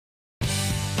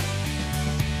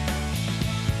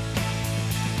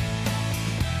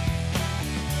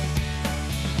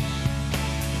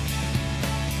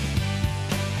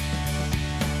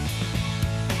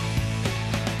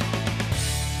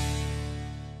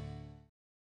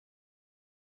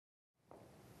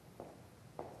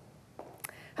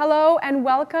Hello and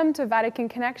welcome to Vatican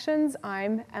Connections.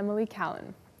 I'm Emily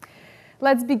Callan.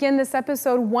 Let's begin this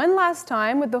episode one last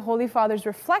time with the Holy Father's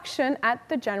reflection at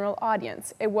the general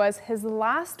audience. It was his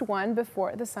last one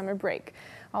before the summer break.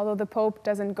 Although the Pope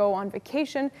doesn't go on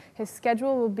vacation, his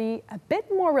schedule will be a bit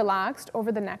more relaxed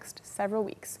over the next several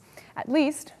weeks. At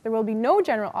least, there will be no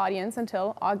general audience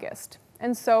until August.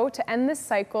 And so, to end this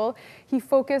cycle, he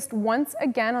focused once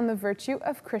again on the virtue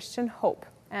of Christian hope.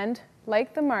 And,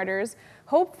 like the martyrs,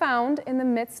 hope found in the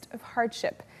midst of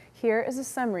hardship. Here is a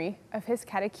summary of his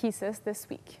catechesis this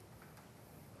week.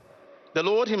 The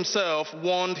Lord himself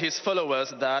warned his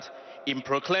followers that, in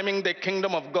proclaiming the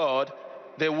kingdom of God,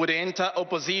 they would enter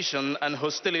opposition and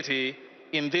hostility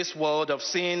in this world of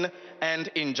sin and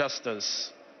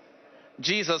injustice.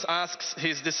 Jesus asks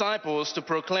his disciples to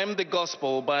proclaim the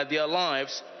gospel by their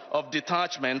lives of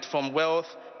detachment from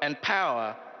wealth and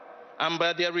power, and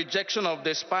by their rejection of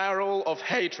the spiral of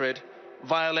hatred,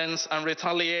 violence, and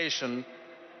retaliation,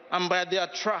 and by their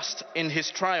trust in his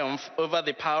triumph over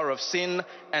the power of sin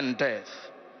and death.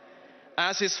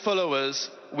 As his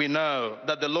followers, we know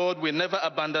that the Lord will never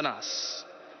abandon us.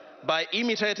 By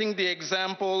imitating the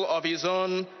example of his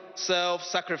own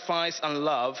self-sacrifice and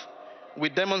love, we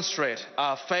demonstrate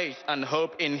our faith and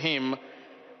hope in him,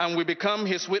 and we become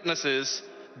his witnesses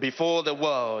before the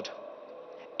world.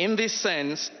 In this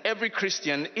sense, every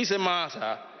Christian is a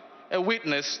martyr, a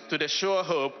witness to the sure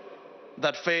hope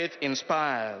that faith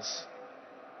inspires.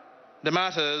 The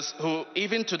martyrs who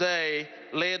even today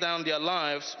lay down their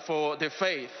lives for the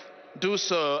faith do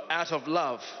so out of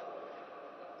love.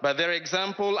 By their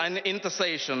example and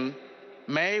intercession,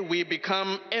 may we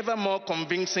become ever more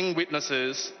convincing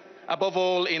witnesses, above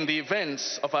all in the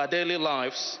events of our daily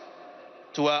lives,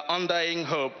 to our undying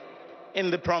hope in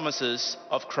the promises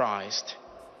of Christ.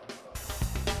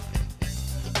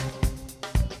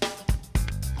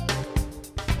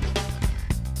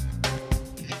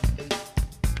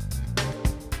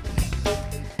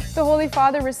 The Holy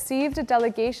Father received a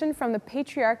delegation from the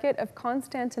Patriarchate of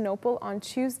Constantinople on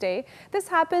Tuesday. This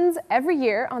happens every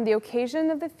year on the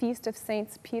occasion of the feast of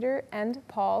Saints Peter and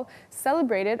Paul,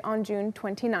 celebrated on June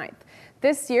 29th.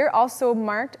 This year also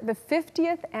marked the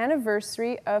 50th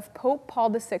anniversary of Pope Paul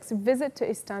VI's visit to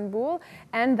Istanbul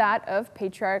and that of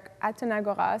Patriarch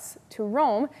Athenagoras to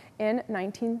Rome in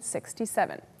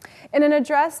 1967. In an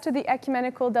address to the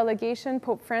ecumenical delegation,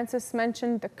 Pope Francis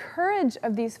mentioned the courage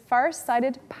of these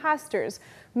far-sighted pastors,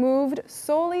 moved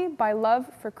solely by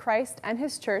love for Christ and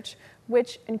his church,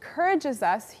 which encourages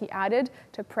us, he added,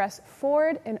 to press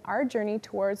forward in our journey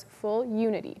towards full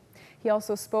unity. He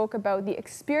also spoke about the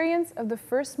experience of the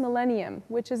first millennium,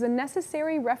 which is a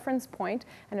necessary reference point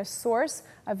and a source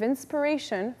of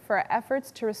inspiration for our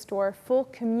efforts to restore full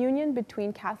communion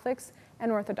between Catholics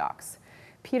and Orthodox.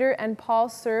 Peter and Paul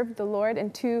served the Lord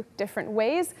in two different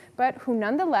ways, but who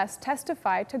nonetheless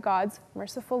testify to God's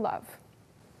merciful love.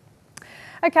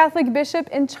 A Catholic bishop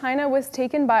in China was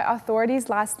taken by authorities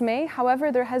last May.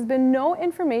 However, there has been no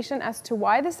information as to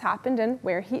why this happened and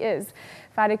where he is.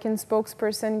 Vatican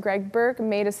spokesperson Greg Burke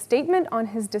made a statement on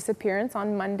his disappearance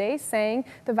on Monday, saying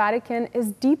the Vatican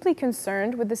is deeply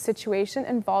concerned with the situation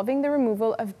involving the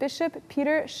removal of Bishop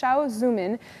Peter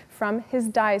Shao-Zumin from his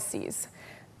diocese.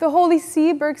 The Holy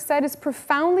See, Burke said, is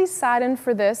profoundly saddened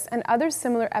for this and other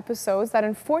similar episodes that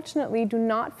unfortunately do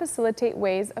not facilitate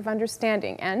ways of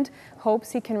understanding, and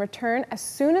hopes he can return as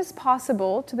soon as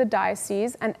possible to the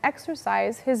diocese and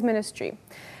exercise his ministry.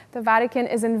 The Vatican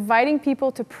is inviting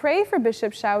people to pray for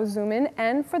Bishop Shao-Zumin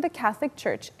and for the Catholic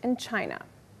Church in China.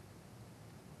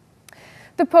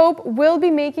 The Pope will be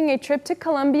making a trip to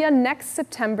Colombia next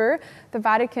September. The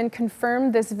Vatican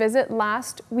confirmed this visit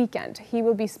last weekend. He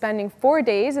will be spending 4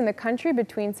 days in the country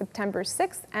between September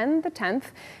 6th and the 10th,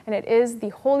 and it is the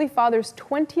Holy Father's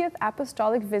 20th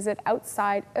apostolic visit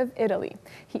outside of Italy.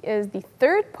 He is the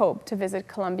third Pope to visit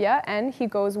Colombia, and he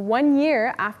goes 1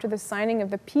 year after the signing of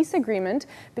the peace agreement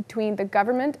between the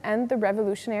government and the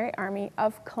Revolutionary Army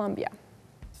of Colombia.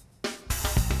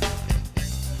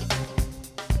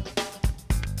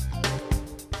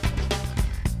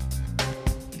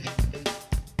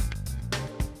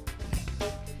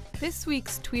 This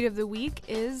week's tweet of the week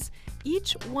is,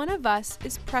 "Each one of us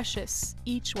is precious.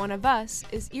 Each one of us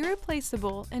is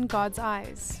irreplaceable in God's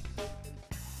eyes."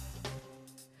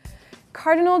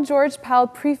 Cardinal George Pell,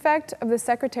 prefect of the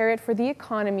Secretariat for the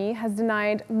Economy, has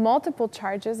denied multiple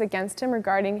charges against him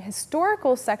regarding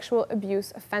historical sexual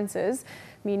abuse offences,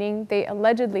 meaning they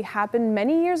allegedly happened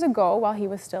many years ago while he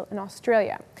was still in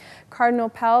Australia. Cardinal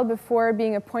Pell, before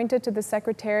being appointed to the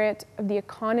Secretariat of the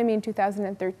Economy in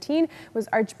 2013, was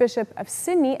Archbishop of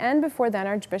Sydney and before then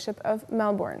Archbishop of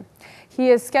Melbourne.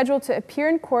 He is scheduled to appear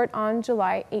in court on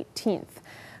July 18th.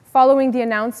 Following the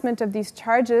announcement of these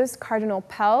charges, Cardinal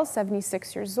Pell,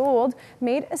 76 years old,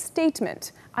 made a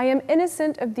statement. "I am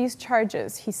innocent of these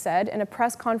charges," he said in a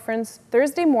press conference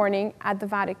Thursday morning at the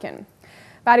Vatican.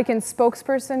 Vatican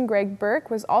spokesperson Greg Burke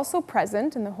was also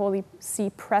present in the Holy See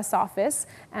press office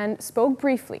and spoke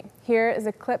briefly. Here is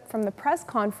a clip from the press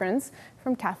conference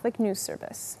from Catholic News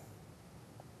Service.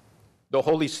 The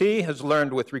Holy See has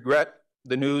learned with regret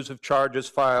the news of charges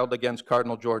filed against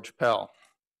Cardinal George Pell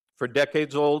for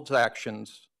decades-old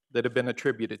actions that have been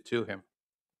attributed to him.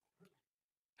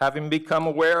 Having become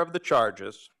aware of the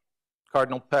charges,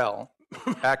 Cardinal Pell,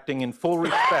 acting in full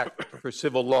respect for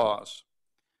civil laws,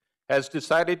 has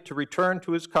decided to return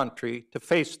to his country to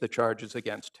face the charges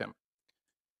against him,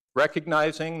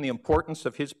 recognizing the importance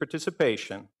of his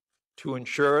participation to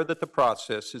ensure that the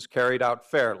process is carried out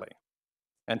fairly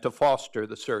and to foster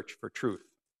the search for truth.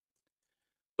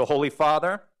 The Holy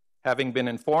Father, having been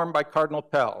informed by Cardinal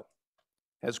Pell,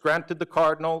 has granted the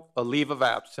Cardinal a leave of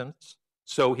absence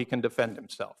so he can defend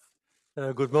himself.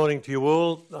 Good morning to you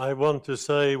all. I want to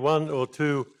say one or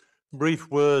two brief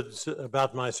words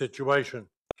about my situation.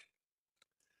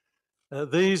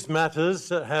 These matters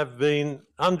have been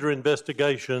under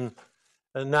investigation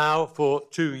now for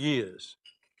 2 years.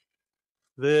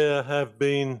 There have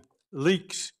been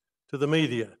leaks to the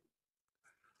media.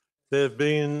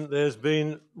 There's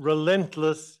been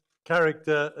relentless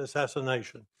character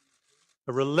assassination.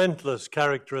 A relentless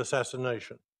character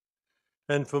assassination.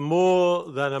 And for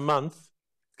more than a month,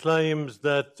 claims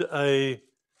that a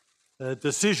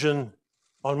decision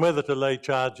on whether to lay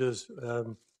charges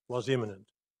was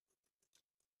imminent.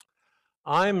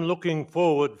 I'm looking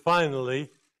forward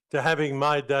finally to having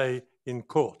my day in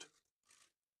court.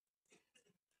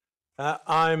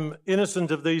 I'm innocent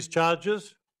of these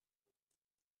charges.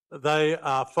 They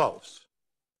are false.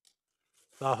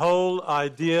 The whole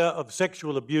idea of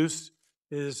sexual abuse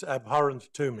is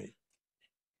abhorrent to me.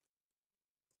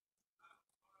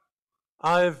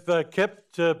 I've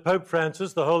kept Pope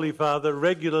Francis, the Holy Father,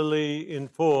 regularly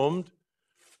informed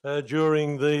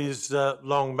during these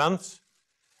long months,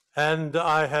 and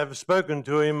I have spoken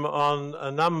to him on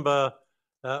a number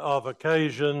of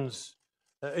occasions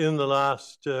in the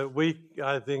last week,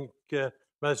 I think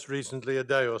most recently a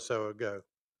day or so ago.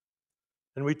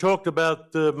 And we talked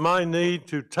about my need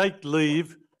to take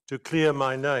leave to clear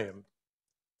my name.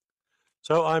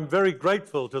 So I'm very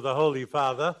grateful to the Holy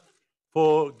Father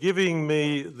for giving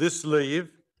me this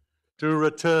leave to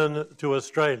return to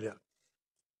Australia.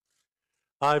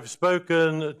 I've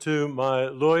spoken to my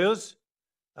lawyers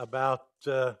about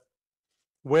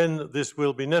when this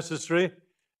will be necessary,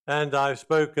 and I've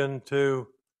spoken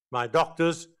to my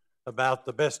doctors about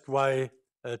the best way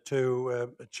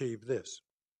to achieve this.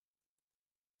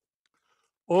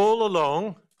 All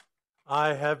along,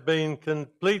 I have been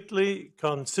completely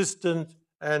consistent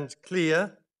and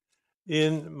clear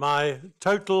in my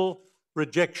total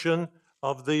rejection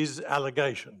of these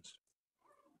allegations.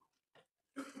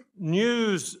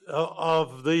 News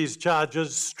of these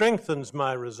charges strengthens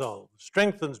my resolve,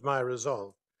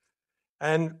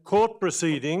 and court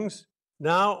proceedings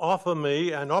now offer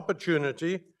me an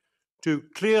opportunity to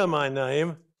clear my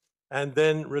name and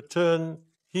then return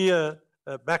here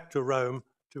back to Rome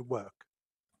to work.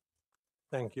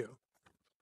 Thank you.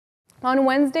 On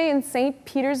Wednesday in St.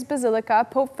 Peter's Basilica,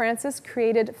 Pope Francis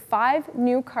created 5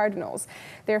 new cardinals.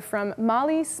 They're from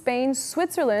Mali, Spain,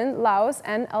 Switzerland, Laos,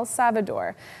 and El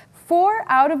Salvador. 4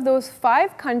 out of those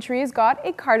 5 countries got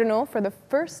a cardinal for the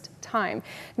first time,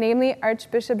 namely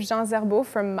Archbishop Jean Zerbo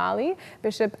from Mali,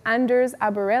 Bishop Anders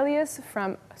Arborelius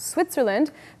from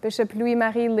Switzerland, Bishop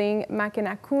Louis-Marie Ling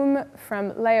Makenakum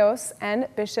from Laos, and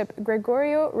Bishop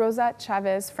Gregorio Rosa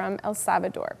Chavez from El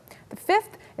Salvador. The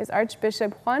 5th is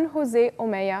Archbishop Juan José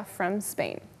Omeya from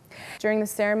Spain. During the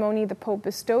ceremony, the Pope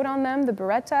bestowed on them the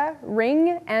biretta,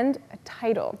 ring, and a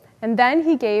title. And then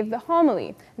he gave the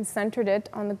homily and centered it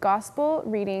on the Gospel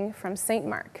reading from St.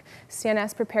 Mark.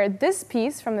 CNS prepared this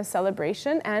piece from the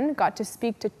celebration and got to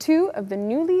speak to 2 of the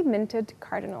newly minted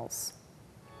cardinals.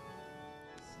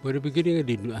 At the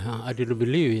beginning, I didn't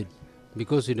believe it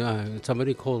because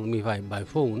somebody called me by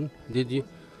phone. Did you,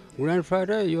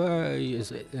 Grandfather, you are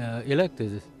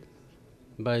elected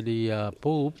by the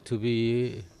Pope to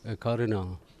be a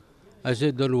cardinal. I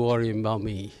said, don't worry about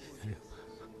me,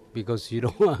 because, you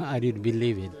know, I didn't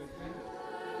believe it.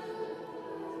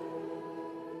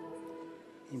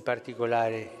 In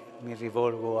particolare mi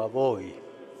rivolgo a voi,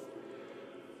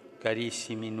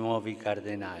 carissimi nuovi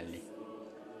cardinali.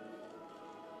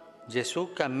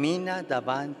 Gesù cammina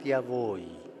davanti a voi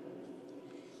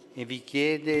e vi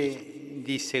chiede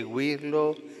di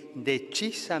seguirlo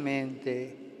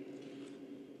decisamente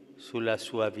sulla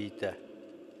sua vita.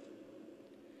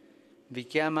 Vi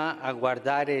chiama a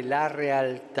guardare la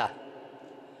realtà,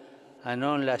 a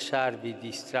non lasciarvi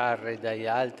distrarre dagli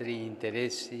altri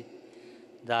interessi,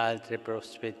 da altre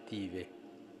prospettive.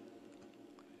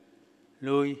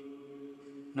 Lui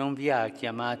non vi ha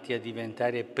chiamati a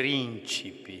diventare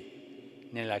principi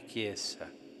nella Chiesa,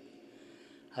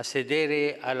 a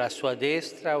sedere alla sua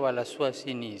destra o alla sua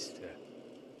sinistra.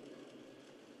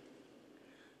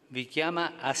 Vi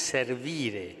chiama a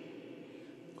servire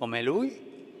come Lui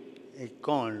e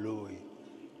con Lui.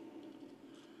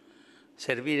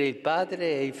 Servire il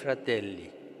Padre e i fratelli.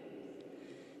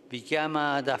 Vi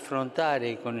chiama ad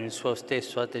affrontare con il suo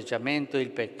stesso atteggiamento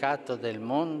il peccato del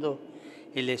mondo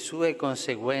e le sue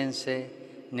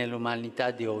conseguenze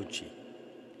nell'umanità di oggi.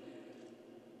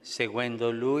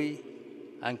 Seguendo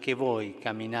Lui, anche voi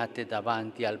camminate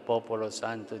davanti al popolo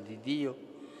santo di Dio,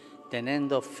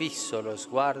 tenendo fisso lo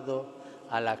sguardo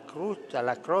alla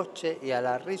croce e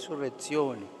alla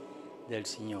risurrezione del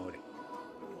Signore.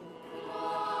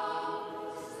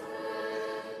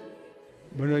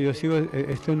 Bueno, yo sigo,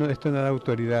 esto no da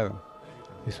autoridad,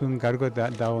 es un cargo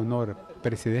da honor,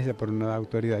 presidencia por no da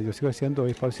autoridad. Yo sigo siendo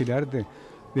obispo auxiliar de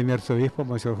mi arzobispo,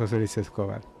 Monseñor José Luis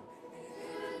Escobar.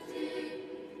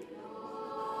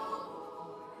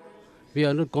 We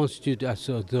are not constituted as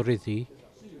authority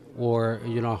or,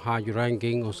 you know, high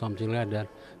ranking or something like that.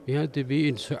 We have to be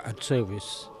at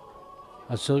service.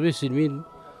 At service, it means,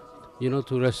 you know,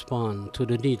 to respond to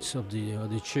the needs of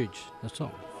the church. That's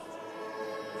all.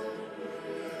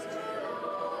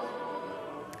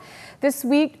 This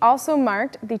week also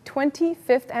marked the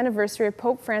 25th anniversary of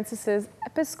Pope Francis's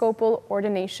episcopal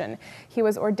ordination. He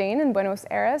was ordained in Buenos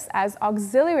Aires as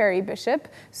auxiliary bishop,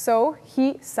 so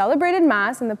he celebrated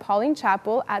Mass in the Pauline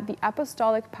Chapel at the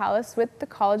Apostolic Palace with the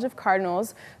College of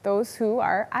Cardinals, those who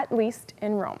are at least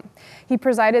in Rome. He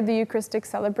presided the Eucharistic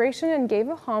celebration and gave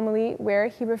a homily where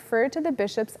he referred to the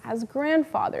bishops as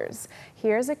grandfathers.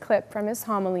 Here's a clip from his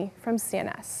homily from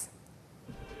CNS.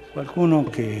 Qualcuno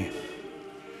che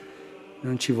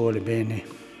non ci vuole bene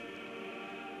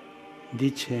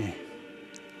dice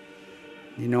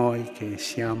di noi che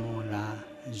siamo la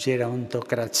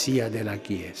gerontocrazia della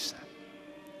Chiesa.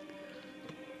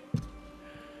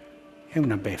 È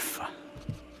una beffa,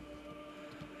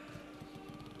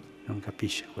 non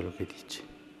capisce quello che dice.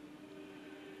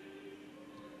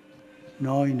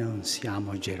 Noi non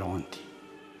siamo geronti,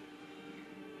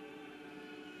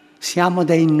 siamo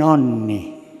dei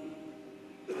nonni.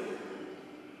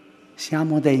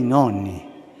 Siamo dei nonni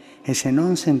e se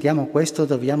non sentiamo questo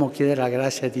dobbiamo chiedere la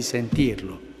grazia di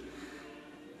sentirlo.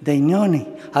 Dei nonni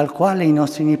al quale i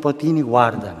nostri nipotini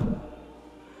guardano.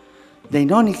 Dei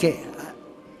nonni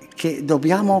che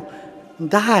dobbiamo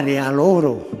dare a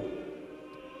loro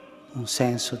un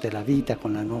senso della vita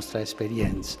con la nostra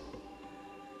esperienza.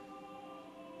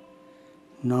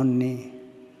 Nonni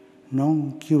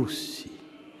non chiusi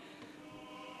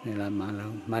nella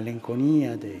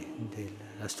malinconia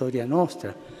della storia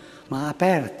nostra, ma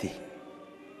aperti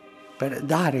per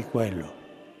dare quello.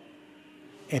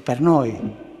 E per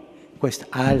noi questo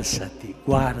alzati,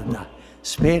 guarda,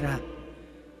 spera,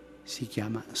 si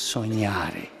chiama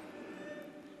sognare.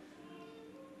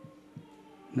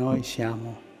 Noi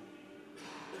siamo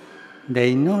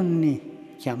dei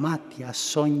nonni chiamati a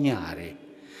sognare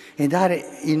e dare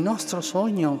il nostro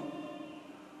sogno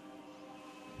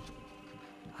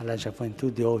alla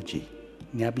gioventù di oggi,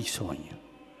 ne ha bisogno,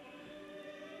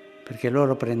 perché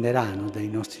loro prenderanno dai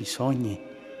nostri sogni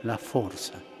la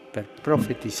forza per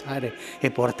profetizzare e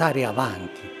portare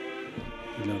avanti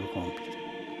il loro compito.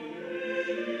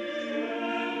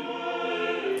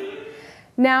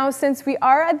 Now, since we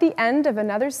are at the end of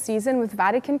another season with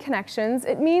Vatican Connections,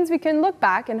 it means we can look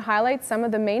back and highlight some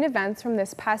of the main events from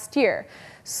this past year.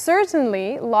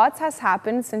 Certainly, lots has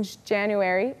happened since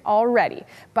January already,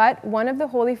 but one of the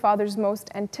Holy Father's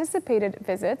most anticipated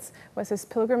visits was his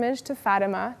pilgrimage to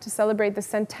Fatima to celebrate the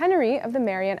centenary of the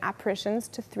Marian apparitions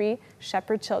to 3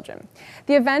 shepherd children.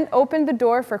 The event opened the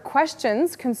door for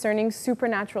questions concerning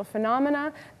supernatural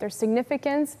phenomena, their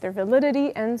significance, their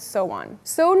validity, and so on.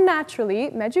 So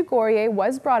naturally, Medjugorje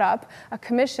was brought up, a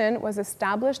commission was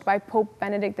established by Pope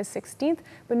Benedict XVI,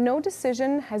 but no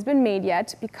decision has been made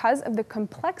yet because of the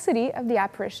complexity of the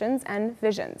apparitions and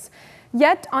visions.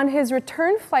 Yet, on his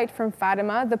return flight from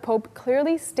Fatima, the Pope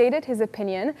clearly stated his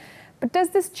opinion. But does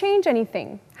this change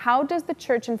anything? How does the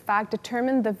Church, in fact,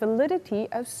 determine the validity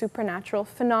of supernatural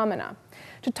phenomena?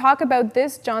 To talk about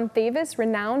this, John Thavis,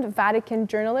 renowned Vatican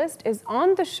journalist, is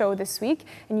on the show this week,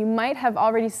 and you might have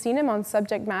already seen him on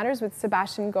Subject Matters with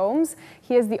Sebastian Gomes.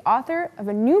 He is the author of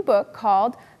a new book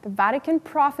called The Vatican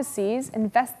Prophecies,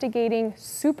 Investigating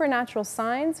Supernatural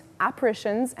Signs,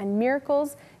 Apparitions, and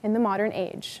Miracles in the Modern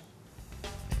Age.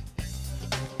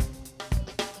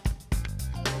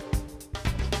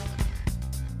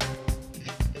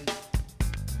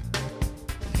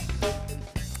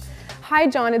 Hi,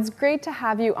 John. It's great to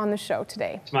have you on the show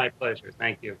today. It's my pleasure.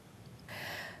 Thank you.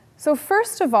 So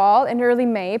first of all, in early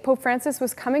May, Pope Francis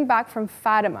was coming back from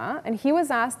Fatima, and he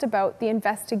was asked about the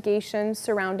investigation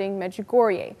surrounding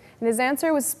Medjugorje. And his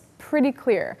answer was pretty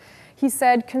clear. He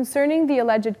said, concerning the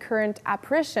alleged current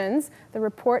apparitions, the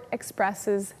report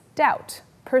expresses doubt.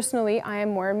 Personally, I am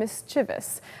more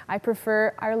mischievous. I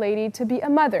prefer Our Lady to be a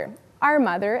mother, our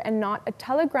mother, and not a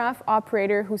telegraph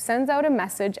operator who sends out a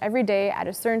message every day at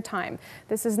a certain time.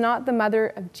 This is not the mother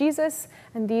of Jesus,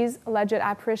 and these alleged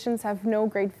apparitions have no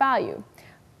great value.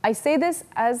 I say this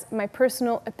as my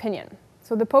personal opinion.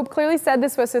 So the Pope clearly said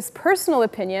this was his personal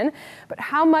opinion, but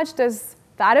how much does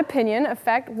that opinion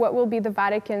affect what will be the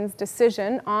Vatican's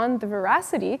decision on the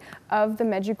veracity of the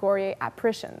Medjugorje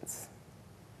apparitions?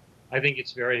 I think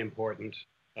it's very important.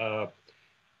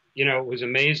 You know, it was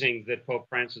amazing that Pope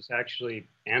Francis actually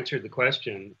answered the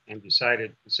question and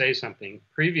decided to say something.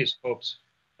 Previous popes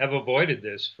have avoided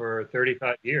this for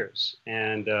 35 years,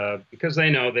 and because they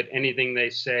know that anything they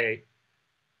say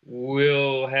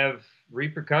will have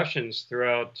repercussions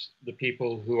throughout the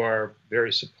people who are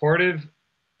very supportive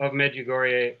of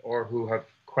Medjugorje or who have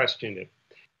questioned it.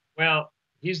 Well,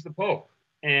 he's the Pope,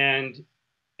 and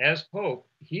as Pope,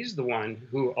 he's the one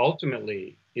who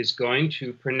ultimately is going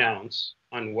to pronounce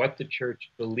on what the Church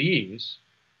believes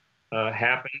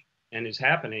happened and is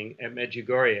happening at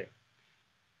Medjugorje.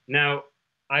 Now,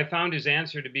 I found his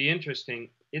answer to be interesting.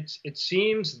 It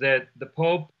seems that the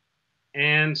Pope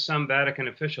and some Vatican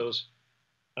officials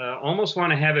almost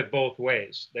want to have it both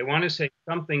ways. They want to say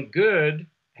something good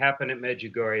happened at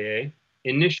Medjugorje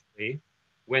initially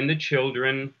when the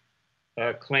children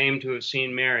claimed to have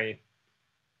seen Mary.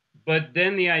 But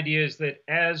then the idea is that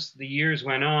as the years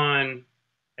went on,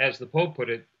 as the Pope put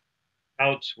it,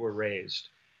 doubts were raised.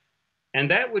 And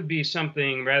that would be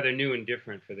something rather new and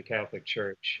different for the Catholic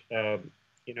Church.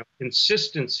 You know,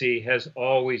 consistency has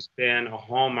always been a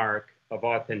hallmark of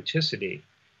authenticity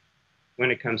when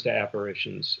it comes to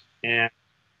apparitions. And,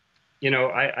 you know,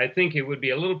 I think it would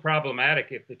be a little problematic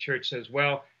if the Church says,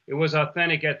 well, it was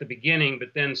authentic at the beginning,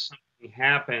 but then something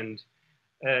happened.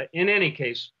 In any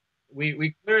case,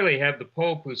 we clearly have the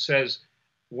Pope who says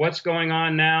what's going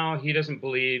on now, he doesn't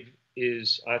believe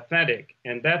is authentic.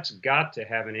 And that's got to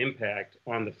have an impact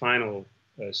on the final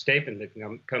statement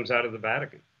that comes out of the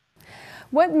Vatican.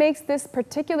 What makes this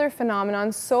particular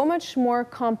phenomenon so much more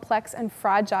complex and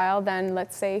fragile than,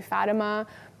 let's say, Fatima,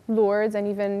 Lourdes, and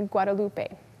even Guadalupe?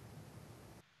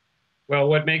 Well,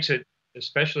 what makes it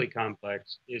especially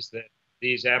complex is that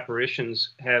these apparitions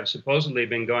have supposedly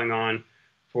been going on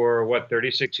for,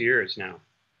 36 years now,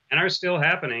 and are still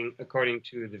happening according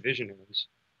to the visionaries.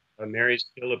 Mary's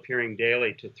still appearing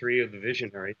daily to 3 of the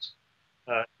visionaries.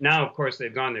 Now, of course,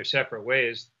 they've gone their separate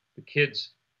ways. The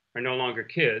kids are no longer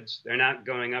kids. They're not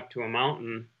going up to a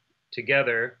mountain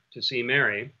together to see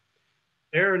Mary.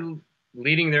 They're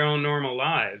leading their own normal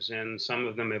lives, and some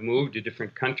of them have moved to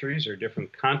different countries or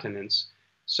different continents.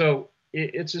 So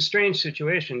it's a strange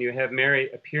situation. You have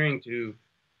Mary appearing to,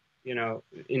 you know,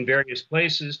 in various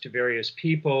places, to various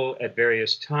people at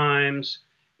various times,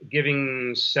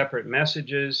 giving separate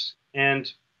messages.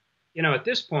 And, you know, at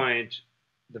this point,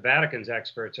 the Vatican's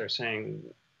experts are saying,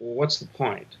 well, what's the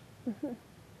point? Mm-hmm.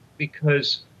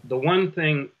 Because the one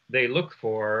thing they look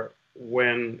for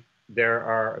when there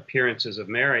are appearances of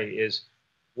Mary is,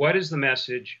 what is the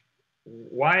message?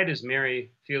 Why does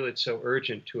Mary feel it's so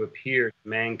urgent to appear to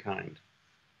mankind?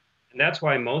 And that's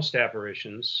why most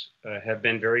apparitions have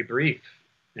been very brief,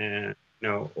 and, you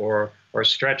know, or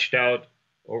stretched out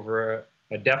over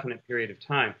a definite period of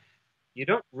time. You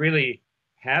don't really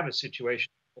have a situation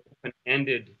of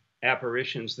open-ended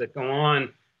apparitions that go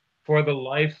on for the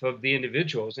life of the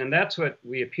individuals, and that's what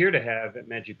we appear to have at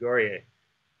Medjugorje.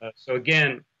 So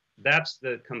again, that's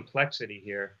the complexity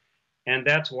here, and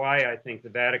that's why I think the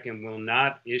Vatican will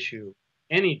not issue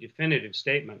any definitive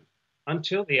statement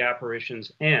until the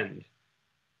apparitions end.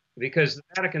 because the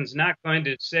Vatican's not going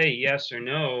to say yes or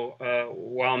no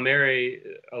while Mary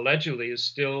allegedly is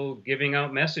still giving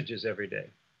out messages every day.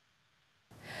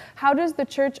 How does the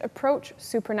Church approach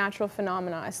supernatural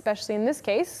phenomena, especially in this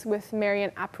case with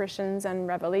Marian apparitions and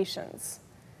revelations?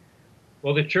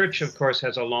 Well, the Church, of course,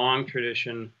 has a long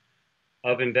tradition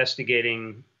of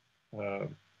investigating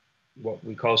what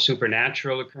we call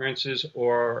supernatural occurrences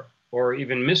or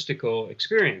even mystical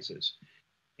experiences.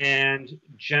 And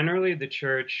generally, the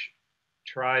Church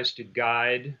tries to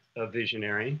guide a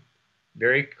visionary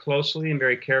very closely and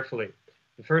very carefully.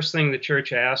 The first thing the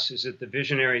Church asks is that the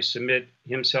visionary submit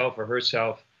himself or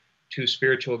herself to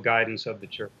spiritual guidance of the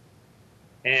Church.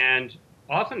 And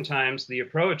oftentimes, the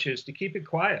approach is to keep it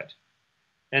quiet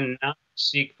and not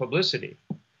seek publicity.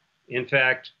 In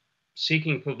fact,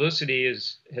 seeking publicity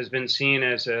has been seen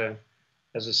as a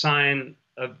sign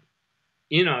of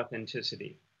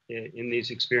inauthenticity in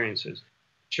these experiences.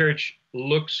 Church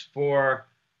looks for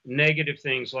negative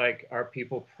things like, are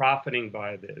people profiting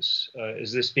by this?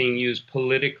 Is this being used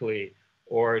politically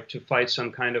or to fight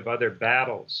some kind of other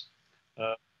battles?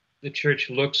 The Church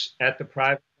looks at the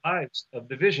private lives of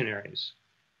the visionaries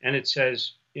and it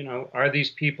says, you know, are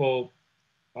these people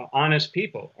honest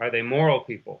people? Are they moral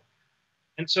people?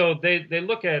 And so they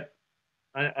look at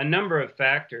a number of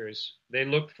factors. They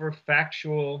look for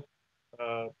factual,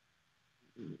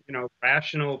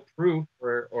 rational proof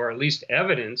or at least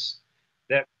evidence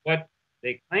that what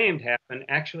they claimed happened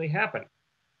actually happened.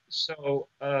 So,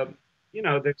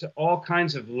 there's all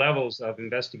kinds of levels of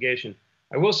investigation.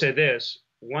 I will say this,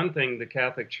 one thing the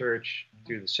Catholic Church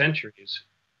through the centuries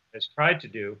has tried to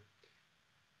do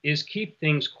is keep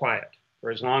things quiet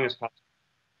for as long as possible.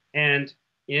 And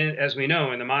as we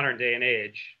know, in the modern day and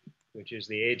age, which is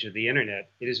the age of the internet,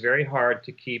 it is very hard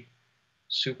to keep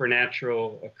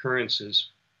supernatural occurrences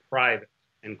private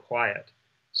and quiet.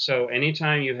 So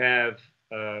anytime you have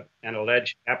an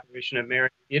alleged apparition of Mary,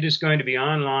 it is going to be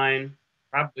online,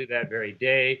 probably that very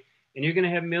day, and you're going to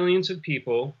have millions of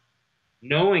people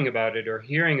knowing about it or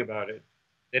hearing about it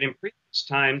that in previous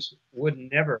times would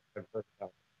never have heard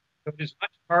about it. So it is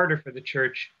much harder for the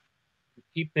Church to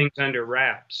keep things under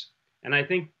wraps. And I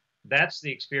think that's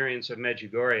the experience of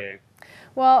Medjugorje.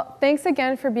 Well, thanks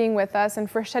again for being with us and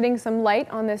for shedding some light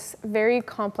on this very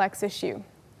complex issue.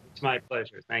 It's my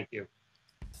pleasure. Thank you.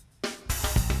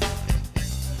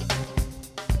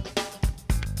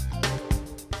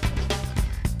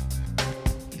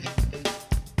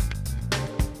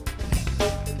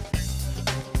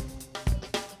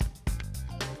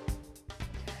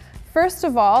 First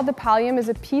of all, the pallium is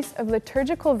a piece of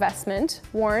liturgical vestment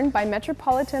worn by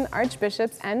metropolitan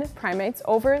archbishops and primates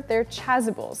over their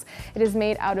chasubles. It is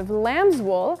made out of lamb's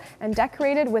wool and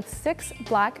decorated with 6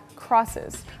 black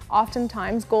crosses.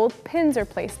 Oftentimes, gold pins are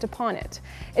placed upon it.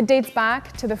 It dates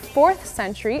back to the 4th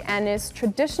century and is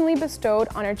traditionally bestowed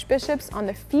on archbishops on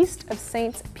the feast of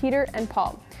Saints Peter and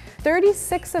Paul.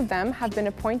 36 of them have been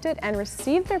appointed and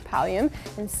received their pallium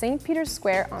in St. Peter's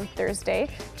Square on Thursday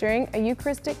during a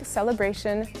Eucharistic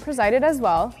celebration presided as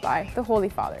well by the Holy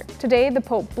Father. Today, the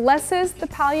Pope blesses the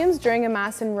palliums during a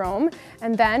Mass in Rome,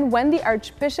 and then when the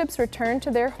archbishops return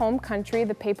to their home country,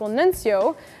 the papal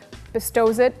nuncio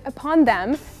bestows it upon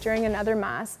them during another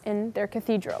Mass in their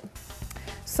cathedral.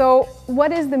 So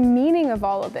what is the meaning of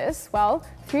all of this? Well,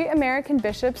 3 American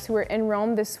bishops who were in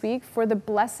Rome this week for the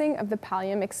blessing of the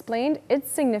pallium explained its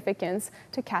significance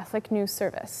to Catholic News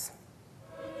Service.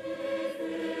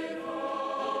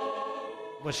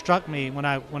 What struck me when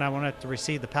I wanted to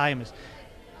receive the pallium is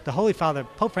the Holy Father,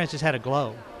 Pope Francis, had a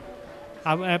glow.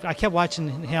 I kept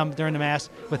watching him during the Mass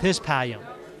with his pallium,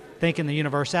 thinking the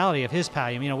universality of his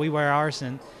pallium. You know, we wear ours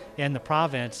in the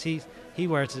province. He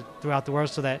wears it throughout the world,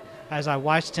 so that as I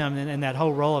watched him in that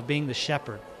whole role of being the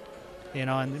shepherd, you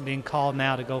know, and being called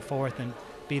now to go forth and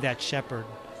be that shepherd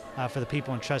for the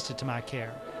people entrusted to my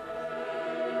care.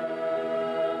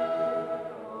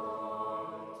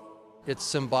 It's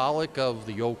symbolic of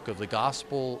the yoke of the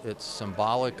gospel. It's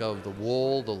symbolic of the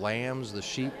wool, the lambs, the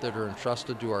sheep that are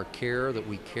entrusted to our care that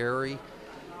we carry.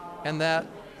 And that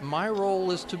my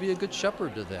role is to be a good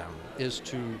shepherd to them, is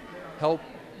to help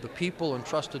the people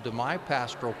entrusted to my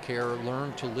pastoral care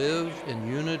learn to live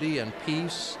in unity and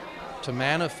peace, to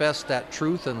manifest that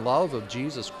truth and love of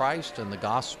Jesus Christ and the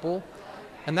gospel.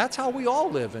 And that's how we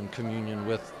all live in communion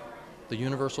with the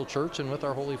universal church and with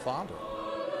our Holy Father.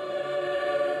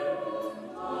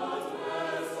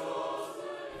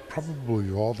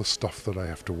 Probably all the stuff that I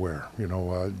have to wear. You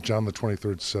know, John the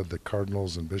 23rd said that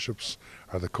cardinals and bishops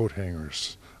are the coat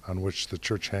hangers on which the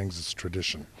church hangs its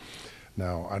tradition.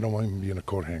 Now, I don't mind being a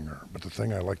coat hanger, but the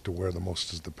thing I like to wear the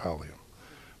most is the pallium,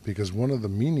 because one of the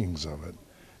meanings of it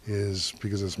is,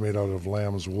 because it's made out of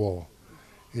lamb's wool,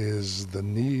 is the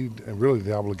need and really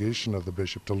the obligation of the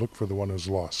bishop to look for the one who's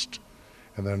lost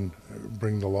and then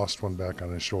bring the lost one back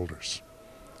on his shoulders.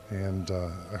 And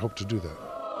I hope to do that.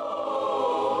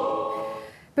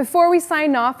 Before we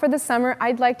sign off for the summer,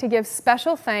 I'd like to give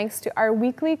special thanks to our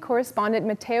weekly correspondent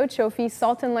Matteo Cioffi,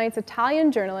 Salt and Light's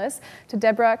Italian journalist, to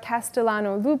Deborah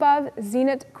Castellano-Lubov,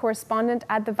 Zenit correspondent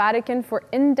at the Vatican, for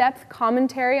in-depth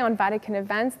commentary on Vatican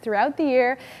events throughout the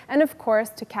year, and of course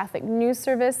to Catholic News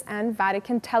Service and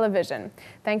Vatican Television,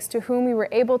 thanks to whom we were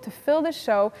able to fill the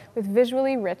show with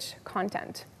visually rich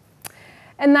content.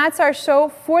 And that's our show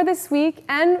for this week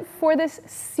and for this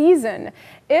season.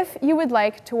 If you would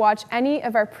like to watch any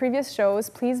of our previous shows,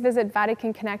 please visit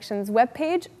Vatican Connections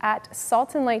webpage at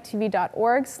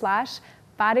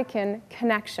saltandlighttv.org/Vatican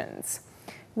Connections.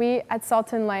 We at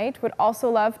Salt and Light would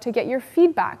also love to get your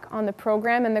feedback on the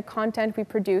program and the content we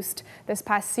produced this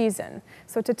past season.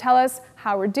 So to tell us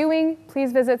how we're doing,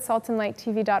 please visit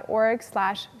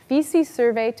saltandlighttv.org/VC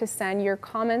survey to send your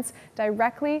comments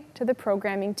directly to the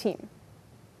programming team.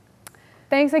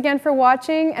 Thanks again for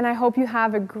watching, and I hope you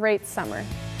have a great summer.